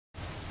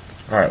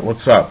Alright,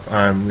 what's up?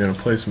 I'm going to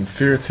play some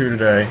Fear 2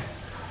 today.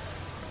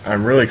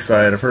 I'm really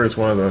excited. I've heard it's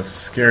one of the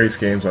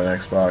scariest games on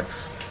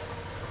Xbox.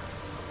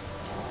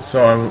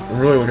 So I'm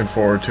really looking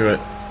forward to it.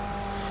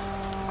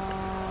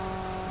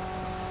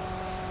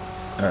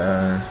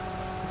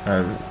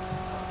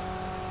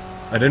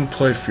 I didn't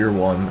play Fear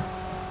 1,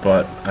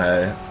 but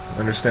I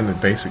understand the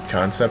basic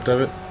concept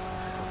of it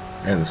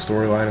and the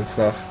storyline and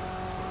stuff.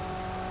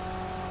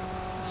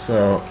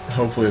 So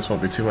hopefully this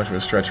won't be too much of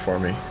a stretch for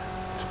me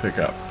to pick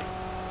up.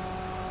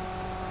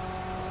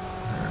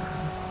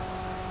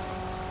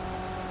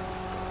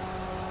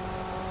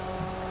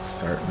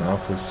 Starting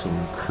off with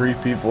some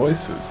creepy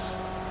voices.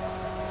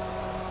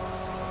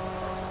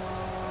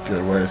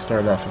 Good way to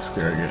start off a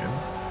scary game.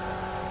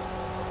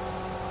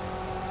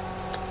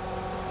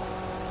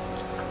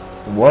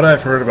 What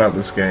I've heard about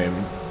this game,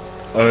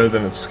 other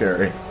than it's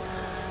scary,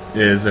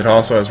 is it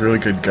also has really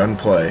good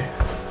gunplay.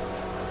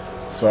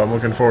 So I'm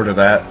looking forward to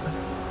that.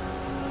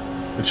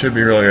 It should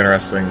be really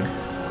interesting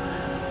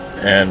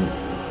and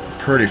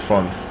pretty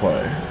fun to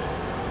play.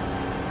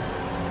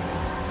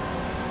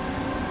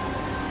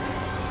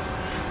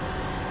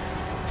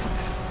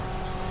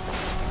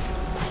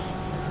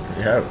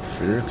 We have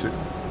Fear 2.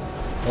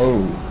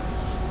 Oh.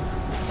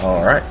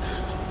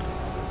 Alright.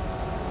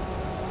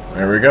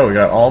 There we go, we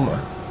got Alma.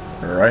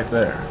 Right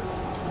there.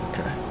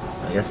 Okay.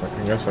 I guess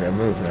I can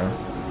move now.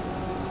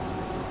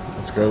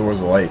 Let's go towards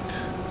the light.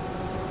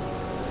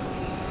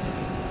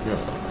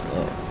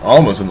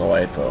 Alma's in the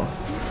light though.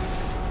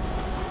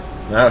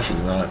 Now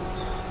she's not.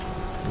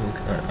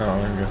 Okay. Oh,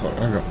 I guess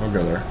I'll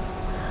go there.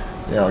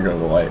 Yeah, I'll go to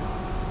the light.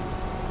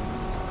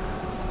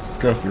 Let's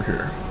go through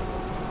here.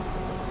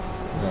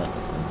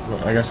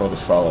 Well, I guess I'll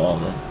just follow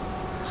Alma.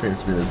 Seems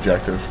to be the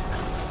objective.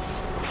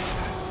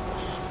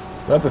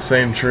 Is that the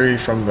same tree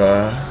from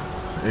the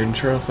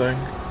intro thing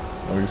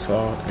that we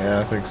saw? Yeah,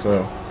 I think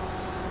so.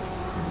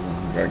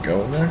 Gotta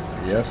go in there?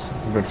 Yes.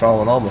 We've been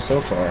following Alma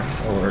so far.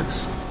 That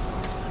works.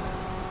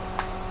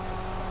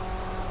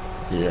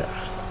 Yeah,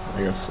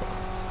 I guess so.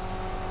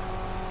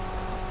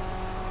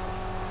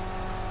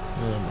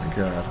 Oh my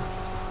god.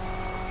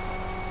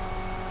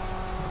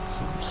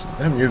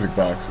 That music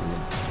box is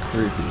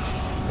creepy.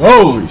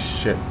 Holy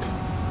shit!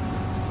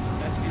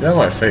 Get out of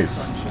my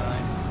face,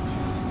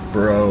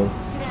 bro.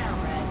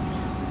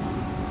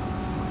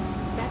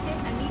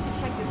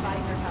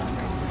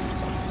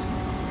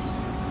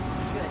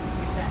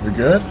 We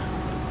good?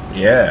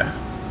 Yeah.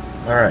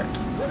 Alright.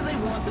 What do they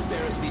want this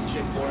Aerospeed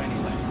chick for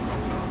anyway?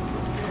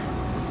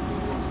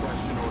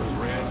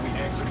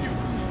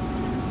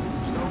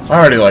 I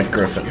already like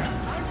Griffin.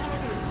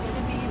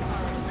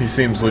 He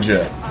seems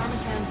legit.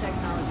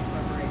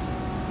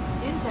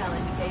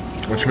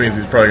 Which means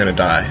he's probably gonna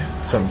die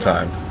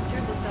sometime.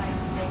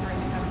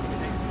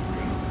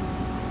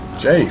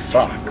 Jay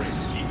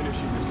Fox.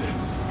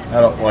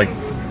 I don't like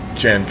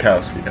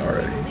Jankowski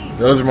already.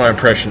 Those are my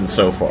impressions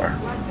so far.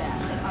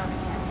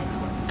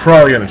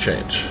 Probably gonna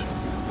change,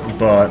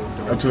 but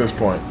up to this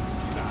point,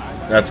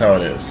 that's how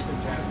it is.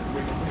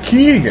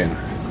 Keegan,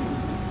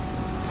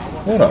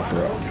 what up,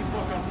 bro?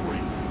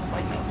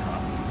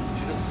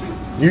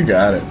 You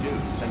got it.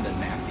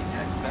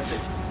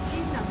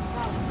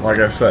 Like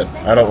I said,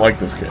 I don't like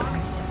this kid.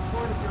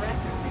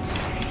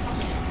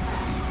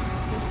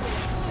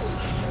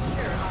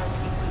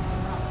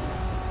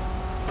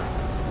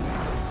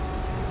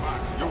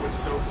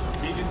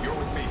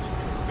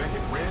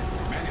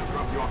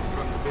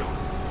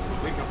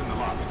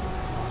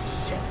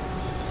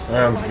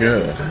 Sounds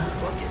good.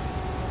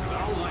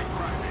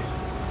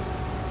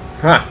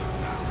 Ha!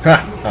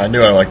 Ha! I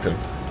knew I liked him.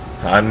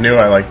 I knew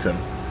I liked him.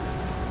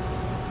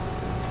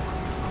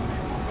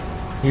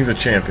 He's a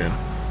champion.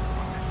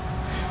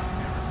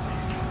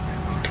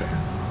 Okay.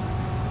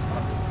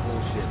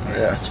 So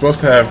yeah, it's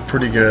supposed to have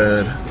pretty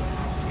good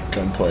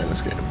gunplay in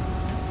this game.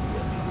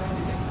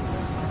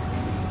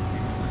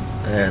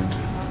 And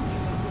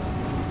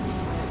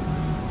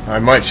I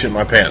might shit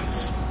my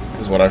pants,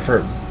 is what I've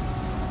heard.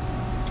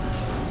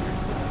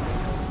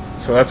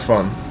 So that's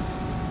fun.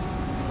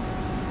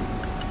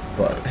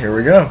 But here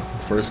we go.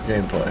 First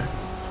gameplay.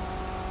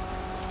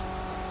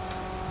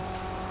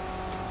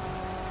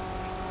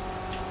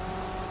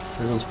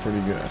 Feels pretty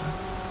good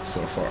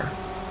so far.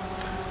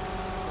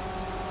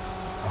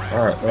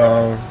 Alright,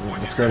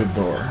 let's go to the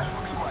door.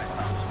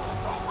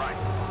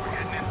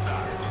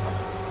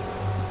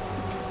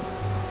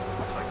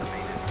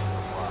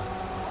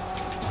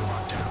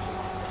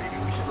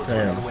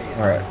 Damn.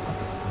 Alright.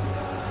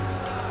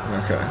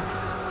 Okay.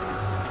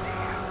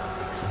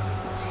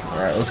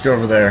 Alright, let's go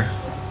over there.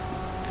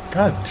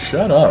 God,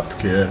 shut up,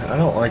 kid. I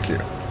don't like you.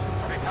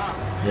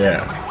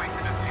 Yeah.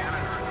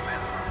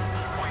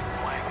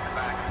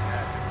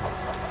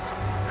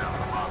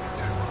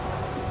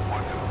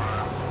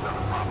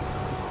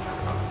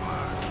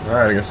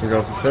 Alright, I guess we go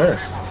up the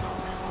stairs.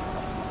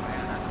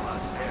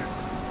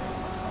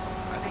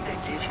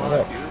 Shut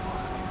up.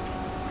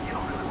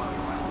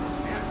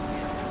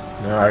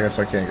 No, I guess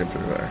I can't get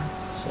through there.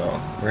 So,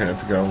 we're gonna have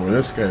to go where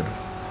this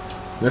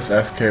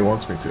SK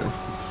wants me to.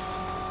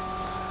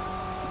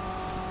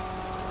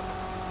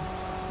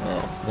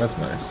 Oh, that's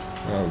nice.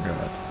 Oh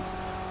god.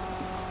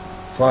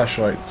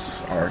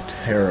 Flashlights are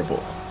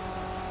terrible.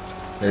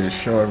 They just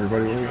show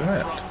everybody where you're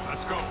at.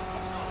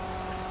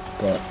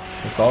 But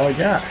that's all I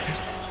got.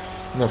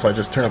 Unless I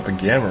just turn up the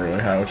gamma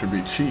really high, which would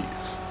be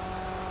cheese.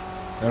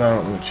 And I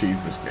don't want to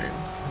cheese this game.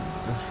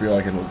 I feel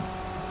like it'll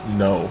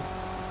know.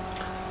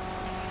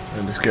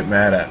 And just get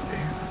mad at me.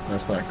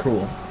 That's not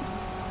cool.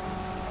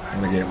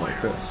 In a game like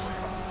this.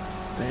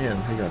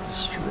 Damn, he got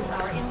destroyed.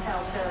 Our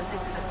intel shows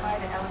this is a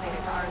private elevator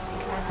to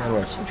RC. How do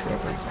I switch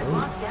weapons? I'm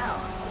locked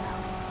down.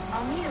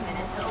 I'll need a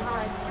minute to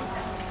override the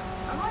system.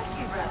 Unless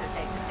you'd rather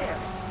take the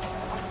stairs.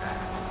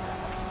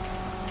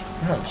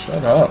 God,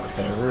 shut up. I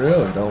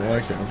really don't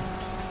like him.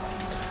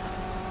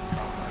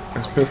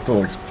 His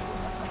pistol looks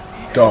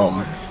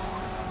dumb.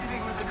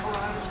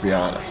 To be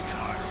honest.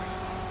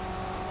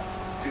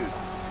 Dude,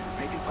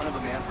 making fun of a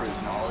man for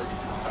his knowledge is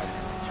a sign of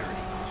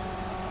insecurity.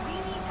 We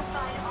need to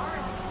find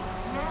RC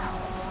now.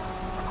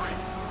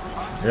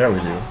 Yeah, we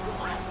do.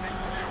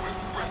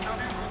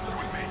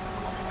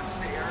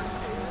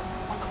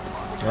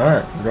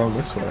 Alright, we're going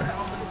this way.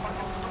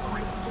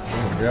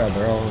 Oh my god,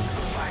 they're all...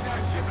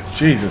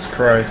 Jesus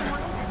Christ.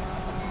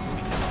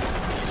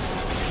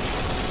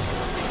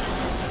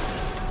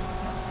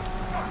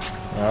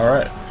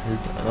 Alright,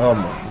 he's... Oh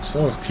my...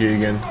 So is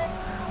Keegan.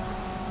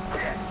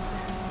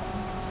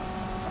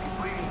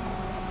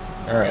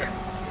 Alright.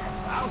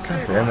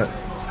 God damn it.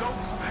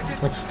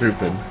 That's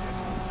stupid.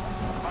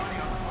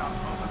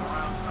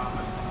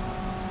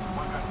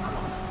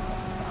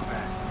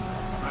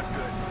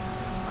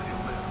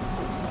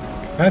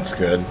 That's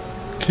good.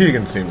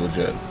 Keegan seemed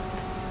legit.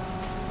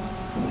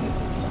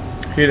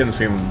 He didn't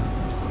seem...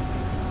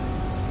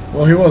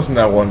 Well, he wasn't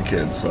that one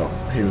kid, so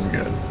he was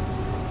good.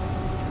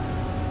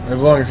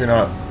 As long as you're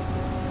not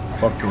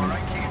fucking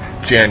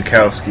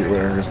Jankowski,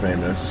 whatever his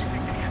name is.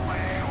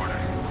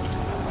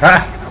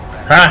 Ha!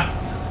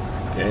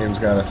 Ha! Game's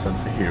got a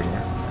sense of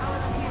humor.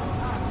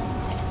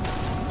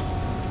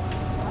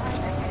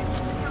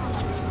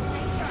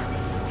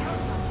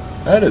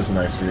 That is a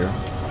nice view.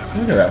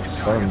 Look at that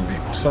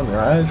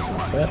sunrise,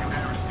 sunset.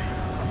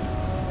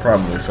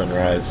 Probably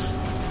sunrise.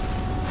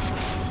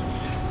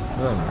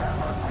 Oh.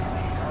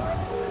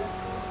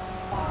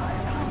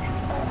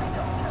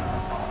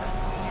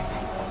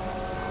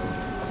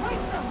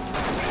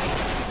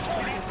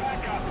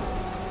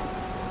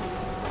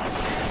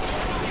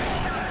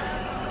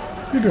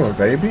 What you doing,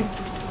 baby?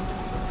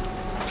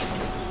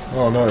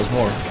 Oh no, there's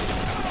more.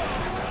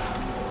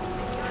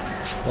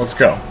 Let's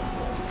go.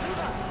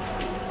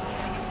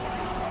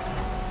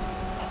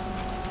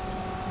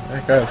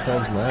 That guy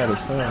sounds mad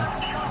as hell.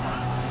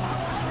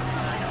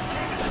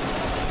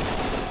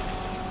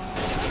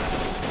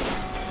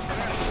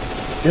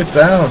 Get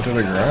down to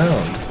the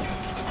ground.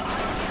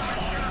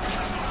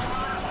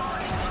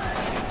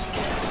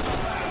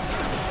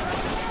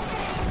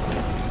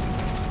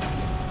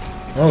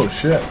 Oh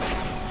shit.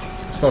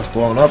 Stuff's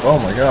blowing up. Oh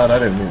my god, I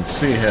didn't even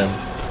see him.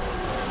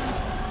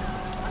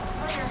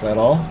 Is that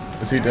all?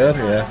 Is he dead?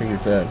 Yeah, I think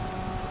he's dead.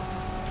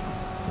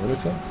 What did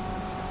it say?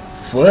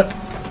 Flip?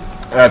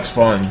 That's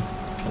fun.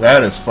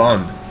 That is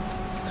fun.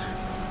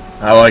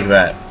 I like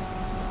that.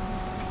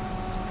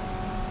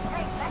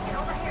 Hey, back it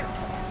over here.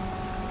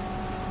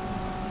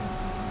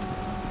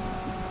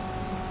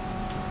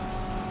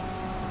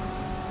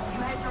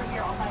 You head through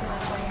here, I'll find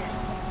another way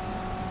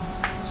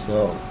in.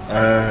 So,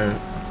 I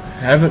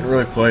haven't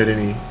really played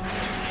any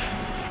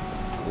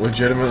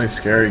legitimately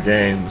scary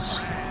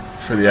games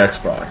for the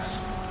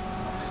Xbox.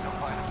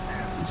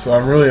 So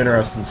I'm really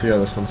interested to see how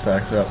this one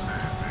stacks up.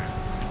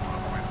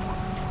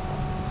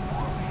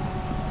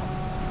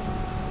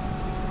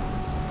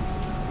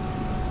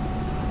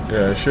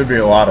 Yeah, it should be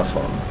a lot of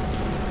fun.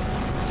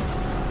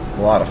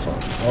 A lot of fun.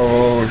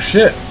 Oh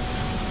shit!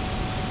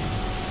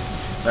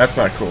 That's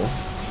not cool.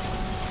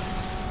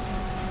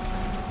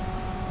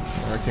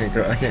 I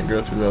can't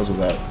go through those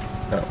without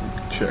that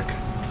chick.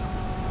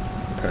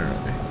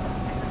 Apparently.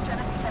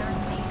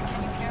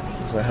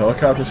 Is that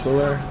helicopter still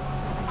there?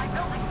 My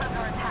building's under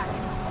attack.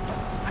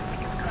 I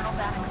think it's Colonel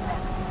Bannick's.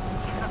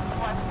 He's a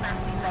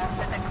bloodthirsty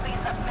bastard that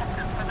cleans up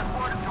messes for the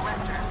board of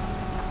directors.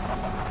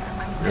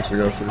 I guess we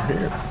go through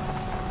here.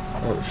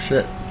 Oh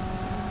shit.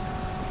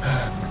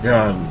 Oh my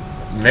god,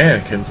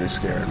 mannequins are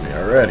scaring me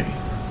already.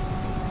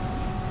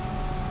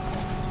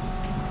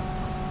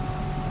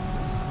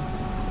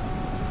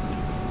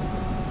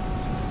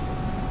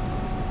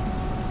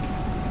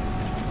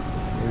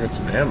 We got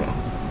some ammo.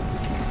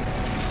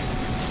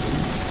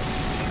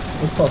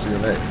 Let's toss a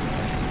grenade.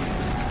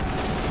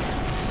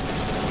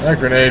 That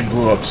grenade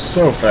blew up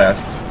so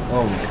fast.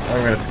 Oh my, I'm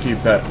gonna have to keep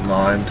that in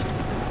mind.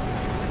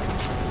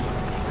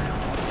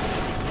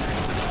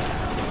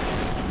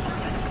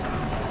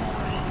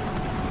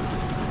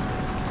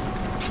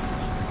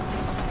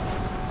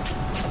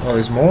 Oh,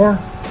 there's more?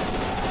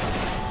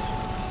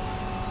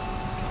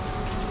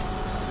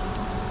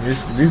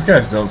 These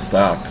guys don't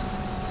stop.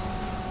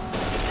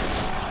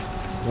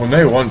 When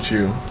they want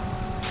you,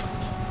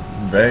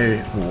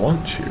 they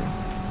want you.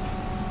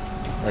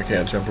 I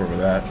can't jump over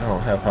that. I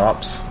don't have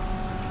hops.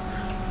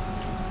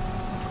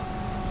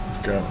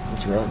 go.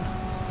 Let's run.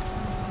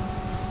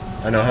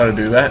 I know how to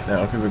do that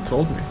now because it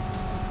told me.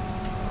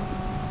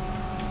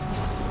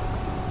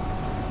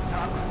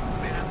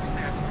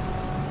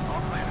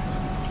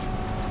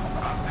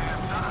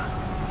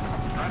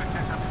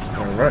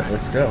 Alright,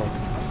 let's go.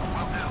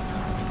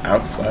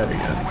 Outside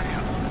again.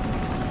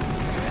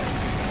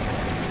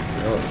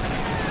 Really?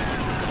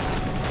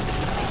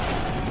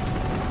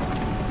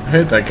 I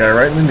hit that guy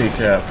right in the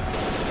kneecap.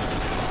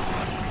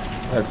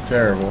 That's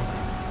terrible.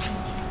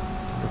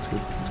 Let's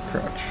get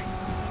crouch.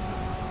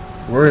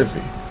 Where is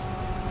he?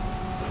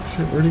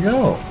 Shit, where'd he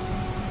go?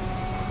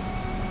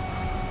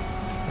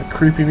 That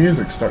creepy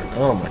music started.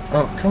 Oh my.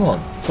 Oh, come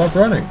on. Stop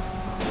running.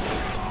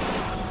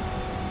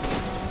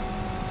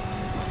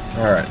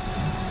 Alright.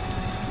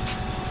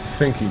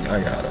 Thinking I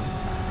got him.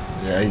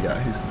 Yeah,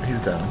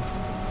 he's down.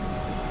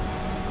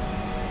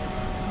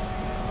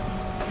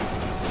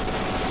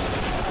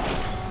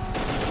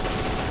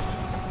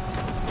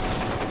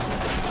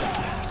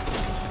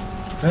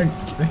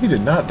 He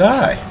did not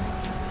die.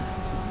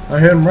 I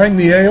hit him right in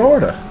the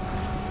aorta.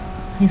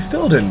 He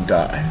still didn't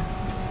die.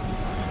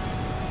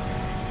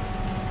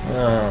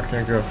 Oh, I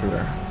can't go through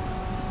there.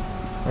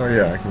 Oh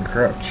yeah, I can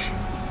crouch.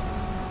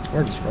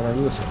 Or just run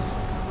under this one.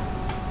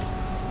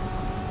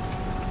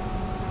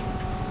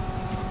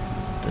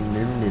 Didn't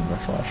even need my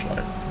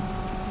flashlight.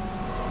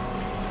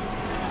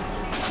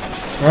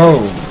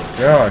 Oh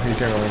god, he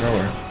came out of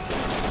nowhere.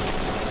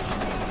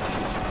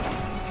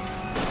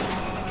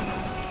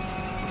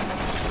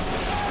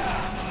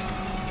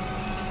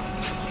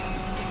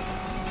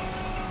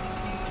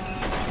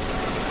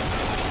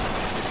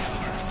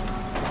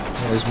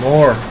 There's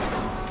more.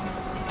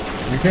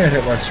 You can't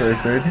hit my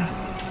strafe, baby.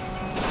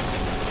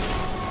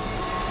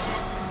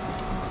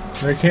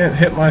 They can't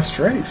hit my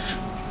strafe.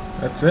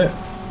 That's it.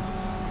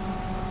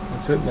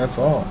 That's it and that's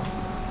all.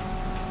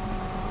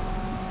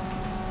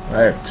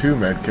 I have 2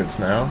 medkits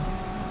now.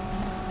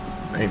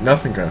 Ain't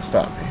nothing gonna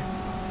stop me.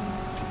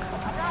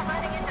 I'm not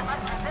running into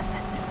much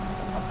resistance.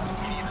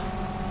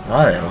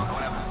 I am.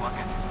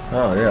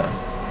 Oh yeah.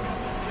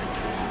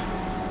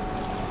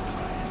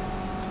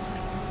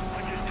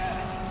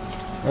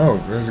 Oh,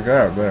 there's a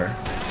guy up there.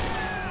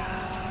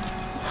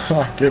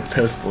 Get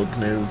pistoled,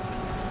 noob.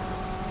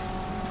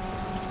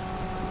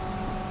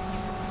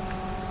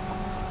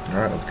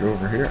 Alright, let's go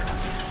over here.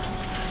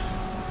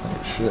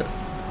 Oh shit.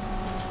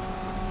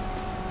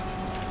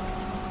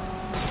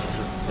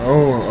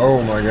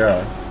 Oh my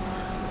god.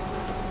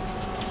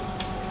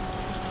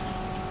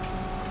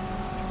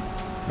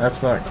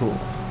 That's not cool.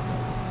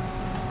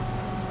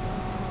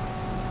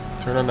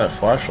 Turn on that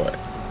flashlight.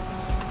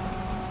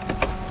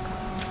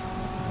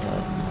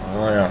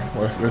 Oh yeah,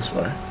 what's this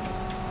way?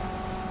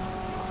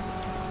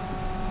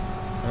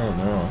 Oh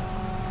no.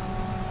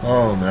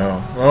 Oh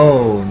no.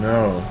 Oh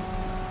no.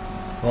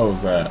 What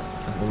was that?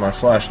 My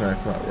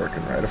flashlight's not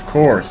working right. Of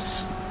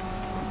course.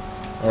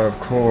 Of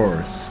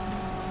course.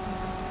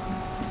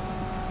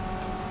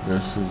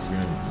 This is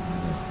gonna...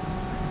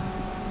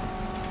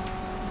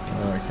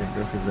 Oh, I can't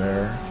go through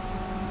there.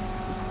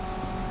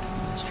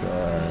 Let's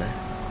try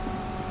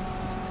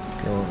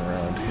going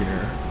around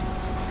here.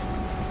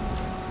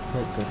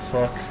 What the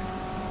fuck?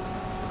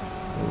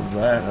 What was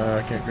that?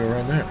 I can't go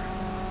around there.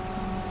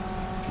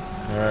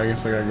 I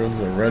guess I gotta go to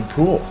the red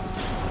pool.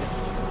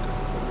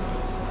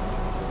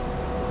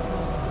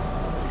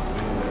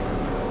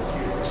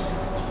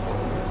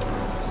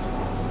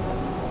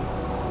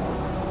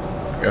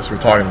 I guess we're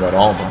talking about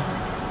Alma.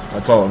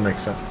 That's all that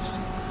makes sense.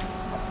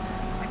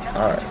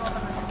 Alright.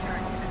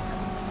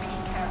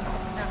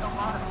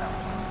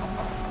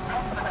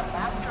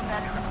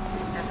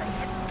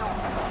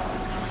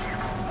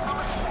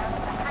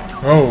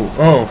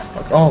 Oh,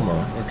 fuck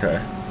Alma.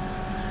 Okay.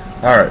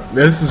 Alright,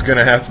 this is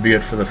gonna have to be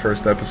it for the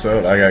first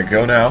episode. I gotta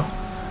go now.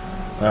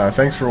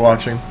 Thanks for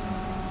watching.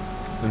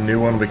 The new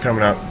one will be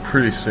coming out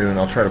pretty soon.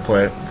 I'll try to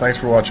play it. Thanks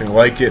for watching.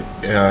 Like it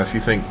if you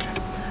think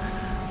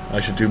I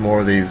should do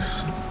more of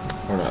these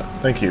or not.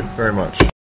 Thank you very much.